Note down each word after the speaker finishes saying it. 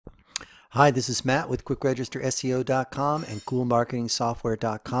Hi, this is Matt with QuickRegisterSEO.com and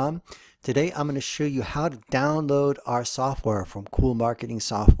Coolmarketingsoftware.com. Today I'm going to show you how to download our software from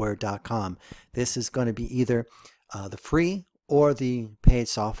Coolmarketingsoftware.com. This is going to be either the free or the paid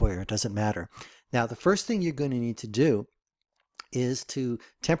software. It doesn't matter. Now, the first thing you're going to need to do is to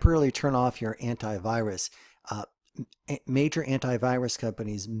temporarily turn off your antivirus. Major antivirus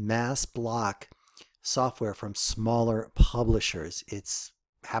companies mass block software from smaller publishers. It's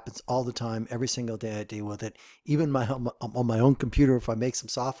happens all the time. Every single day I deal with it. Even on my own computer, if I make some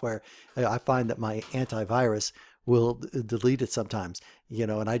software, I find that my antivirus will delete it sometimes,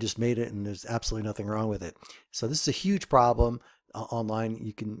 and I just made it and there's absolutely nothing wrong with it. So this is a huge problem online.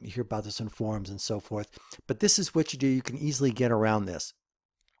 You can hear about this in forums and so forth, but this is what you do. You can easily get around this.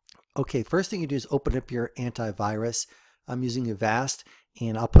 Okay, first thing you do is open up your antivirus. I'm using Avast,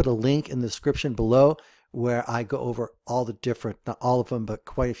 and I'll put a link in the description below where I go over all the different, not all of them, but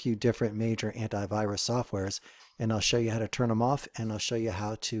quite a few different major antivirus softwares, and I'll show you how to turn them off, and I'll show you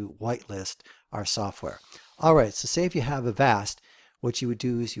how to whitelist our software. All right, so say if you have Avast, what you would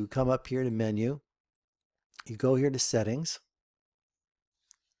do is you would come up here to menu, you go here to settings,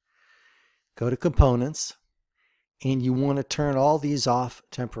 go to components, and you want to turn all these off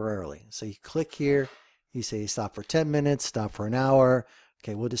temporarily. So you click here, you say stop for 10 minutes, stop for an hour.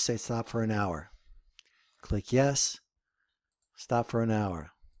 Okay, we'll just say stop for an hour. Click yes, stop for an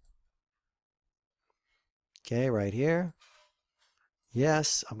hour. Okay, right here.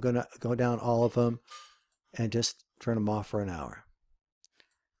 Yes, I'm going to go down all of them and just turn them off for an hour.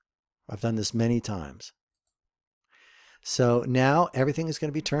 I've done this many times. So now everything is going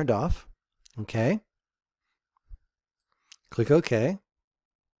to be turned off. Okay. Click OK.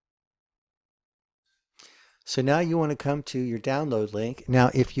 So now you want to come to your download link. Now,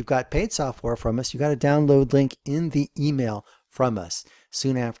 if you've got paid software from us, you got a download link in the email from us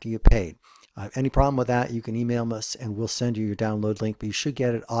soon after you paid. Any problem with that, you can email us and we'll send you your download link, but you should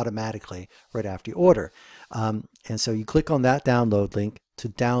get it automatically right after you order. And so you click on that download link to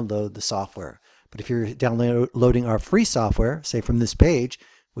download the software. But if you're downloading our free software, say from this page,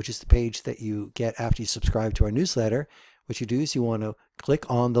 which is the page that you get after you subscribe to our newsletter, what you do is you want to click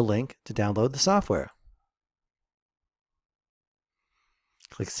on the link to download the software.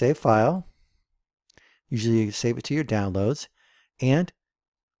 Click Save File. Usually you save it to your downloads, and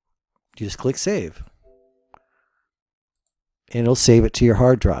you just click Save. And it'll save it to your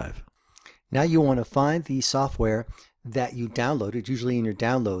hard drive. Now you want to find the software that you downloaded, usually in your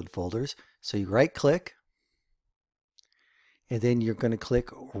download folders. So you right-click, and then you're going to click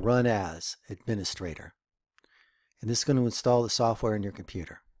Run As Administrator. And this is going to install the software in your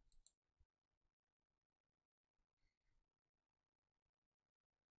computer.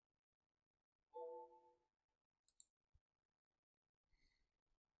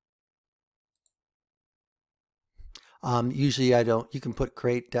 Usually I don't. You can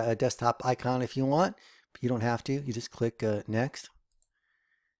create a desktop icon if you want, but you don't have to. You just click Next.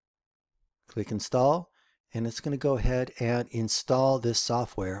 Click Install, and it's going to go ahead and install this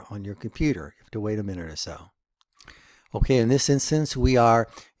software on your computer. You have to wait a minute or so. Okay, in this instance, we are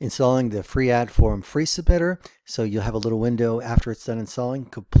installing the TheFreeAdForumFreeSubmitter. So you'll have a little window after it's done installing,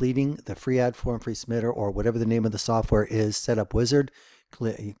 completing the TheFreeAdForumFreeSubmitter, or whatever the name of the software is, Setup Wizard.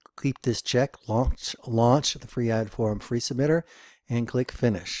 Keep this check, launch the TheFreeAdForumFreeSubmitter, and click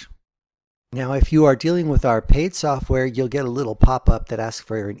Finish. Now, if you are dealing with our paid software, you'll get a little pop-up that asks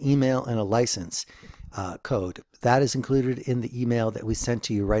for an email and a license code. That is included in the email that we sent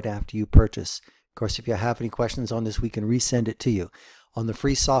to you right after you purchase. Of course, if you have any questions on this, we can resend it to you. On the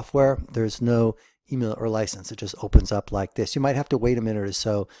free software, there's no email or license. It just opens up like this. You might have to wait a minute or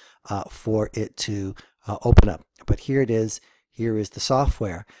so for it to open up. But here it is. Here is the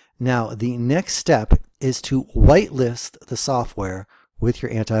software. Now, the next step is to whitelist the software with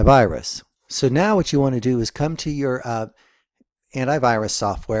your antivirus. So now what you want to do is come to your antivirus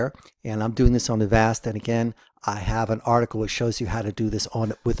software, and I'm doing this on Avast, and again, I have an article which shows you how to do this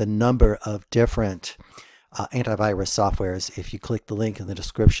with a number of different antivirus softwares if you click the link in the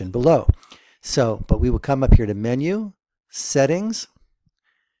description below. So, but we will come up here to Menu, Settings,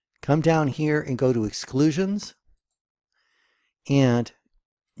 come down here and go to Exclusions, and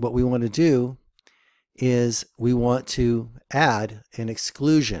what we want to do is we want to add an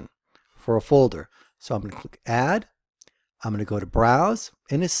exclusion for a folder. So I'm going to click Add, I'm going to go to Browse,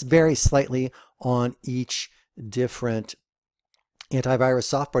 and this varies slightly on each different antivirus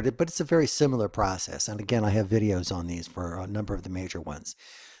software, but it's a very similar process. And again, I have videos on these for a number of the major ones.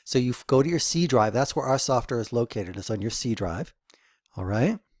 So you go to your C drive. That's where our software is located. It's on your C drive. All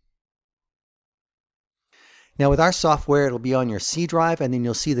right. Now with our software, it'll be on your C drive, and then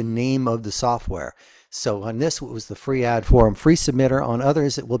you'll see the name of the software. So on this, it was the TheFreeAdForumFreeSubmitter. On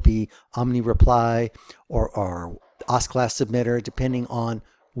others, it will be OmniReply or OSClass Submitter, depending on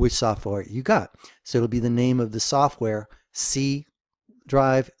which software you got. So it'll be the name of the software, C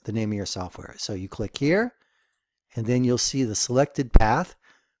drive, the name of your software. So you click here, and then you'll see the selected path.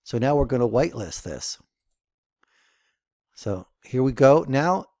 So now we're going to whitelist this. So here we go.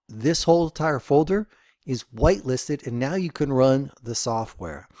 Now this whole entire folder is whitelisted, and now you can run the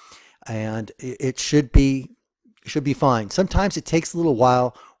software, and it should be fine. Sometimes it takes a little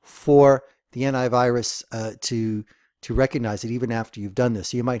while for the antivirus to recognize it, even after you've done this.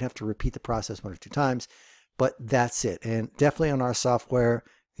 So you might have to repeat the process 1 or 2 times, but that's it. And definitely on our software,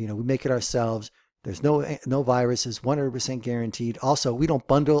 we make it ourselves. There's no viruses, 100% guaranteed. Also, we don't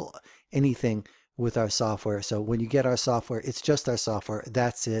bundle anything with our software. So when you get our software, it's just our software.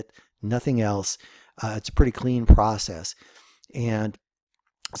 That's it, nothing else. It's a pretty clean process. And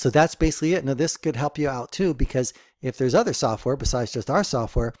so that's basically it. Now this could help you out too, because if there's other software besides just our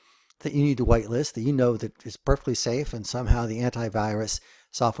software that you need to whitelist, that you know that is perfectly safe, and somehow the antivirus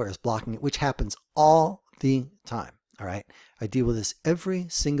software is blocking it, which happens all the time. All right. I deal with this every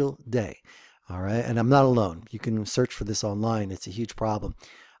single day. All right. And I'm not alone. You can search for this online. It's a huge problem.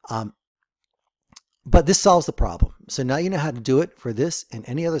 But this solves the problem. So now you know how to do it for this and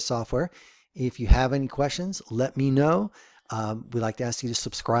any other software. If you have any questions, let me know. We'd like to ask you to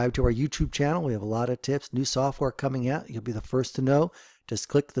subscribe to our YouTube channel. We have a lot of tips, new software coming out. You'll be the first to know. Just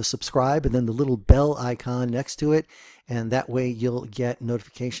click the subscribe and then the little bell icon next to it. And that way you'll get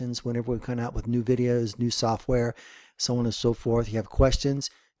notifications whenever we come out with new videos, new software, so on and so forth. If you have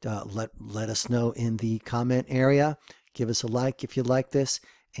questions, let us know in the comment area. Give us a like if you like this.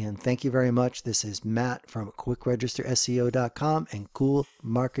 And thank you very much. This is Matt from QuickRegisterSEO.com and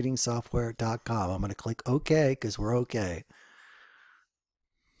CoolMarketingSoftware.com. I'm going to click OK because we're okay.